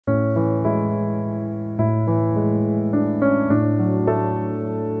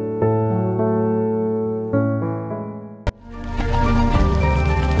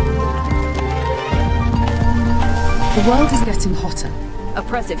world is getting hotter.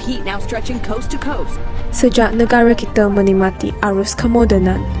 Oppressive heat now stretching coast to coast. Sejak negara kita menikmati arus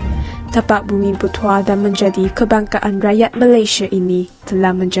kemodenan, tapak bumi bertuah dan menjadi kebanggaan rakyat Malaysia ini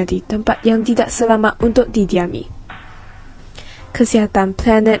telah menjadi tempat yang tidak selamat untuk didiami. Kesihatan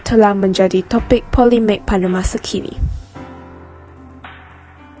planet telah menjadi topik polemik pada masa kini.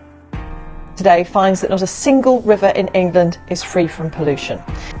 Today finds that not a single river in England is free from pollution.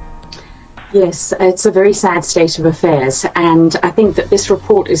 Yes, it's a very sad state of affairs, and I think that this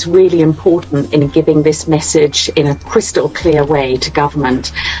report is really important in giving this message in a crystal clear way to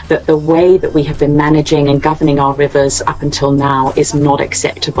government, that the way that we have been managing and governing our rivers up until now is not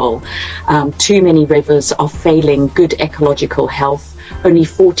acceptable. Too many rivers are failing good ecological health. Only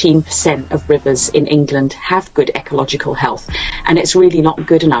 14% of rivers in England have good ecological health, and it's really not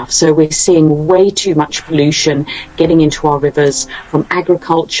good enough. So we're seeing way too much pollution getting into our rivers from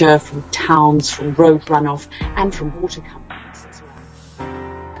agriculture, from towns, from road runoff, and from water companies as well.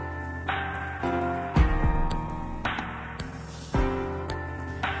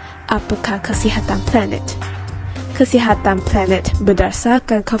 Apakah kesihatan planet? Kesihatan planet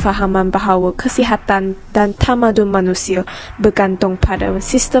berdasarkan kefahaman bahawa kesihatan dan tamadun manusia bergantung pada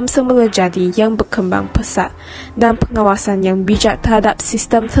sistem semula jadi yang berkembang pesat dan pengawasan yang bijak terhadap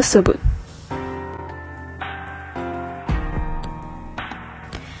sistem tersebut.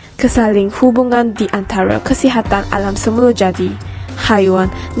 Kesaling hubungan di antara kesihatan alam semula jadi,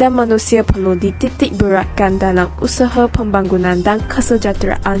 haiwan dan manusia perlu dititik beratkan dalam usaha pembangunan dan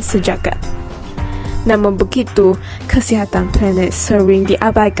kesejahteraan sejagat. Namun begitu, kesihatan planet sering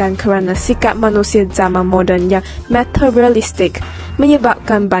diabaikan kerana sikap manusia zaman moden yang materialistik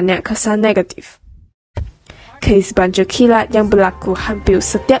menyebabkan banyak kesan negatif. Kes banjir kilat yang berlaku hampir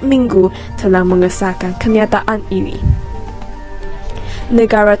setiap minggu telah mengesahkan kenyataan ini.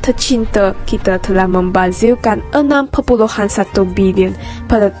 Negara tercinta kita telah membazirkan 6.1 bilion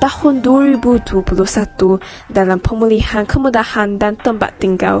pada tahun 2021 dalam pemulihan kemudahan dan tempat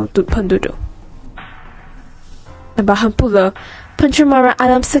tinggal penduduk. Tambahan pula, pencemaran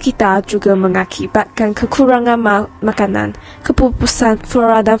alam sekitar juga mengakibatkan kekurangan makanan, kepupusan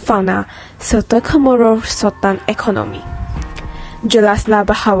flora dan fauna, serta kemerosotan ekonomi. Jelaslah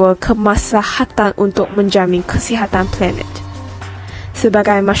bahawa kemaslahatan untuk menjamin kesihatan planet.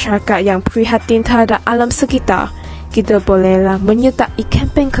 Sebagai masyarakat yang prihatin terhadap alam sekitar, kita bolehlah menyertai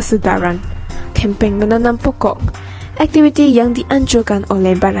kempen kesedaran, kempen menanam pokok, aktiviti yang dianjurkan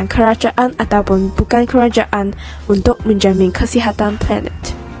oleh badan kerajaan ataupun bukan kerajaan untuk menjamin kesihatan planet.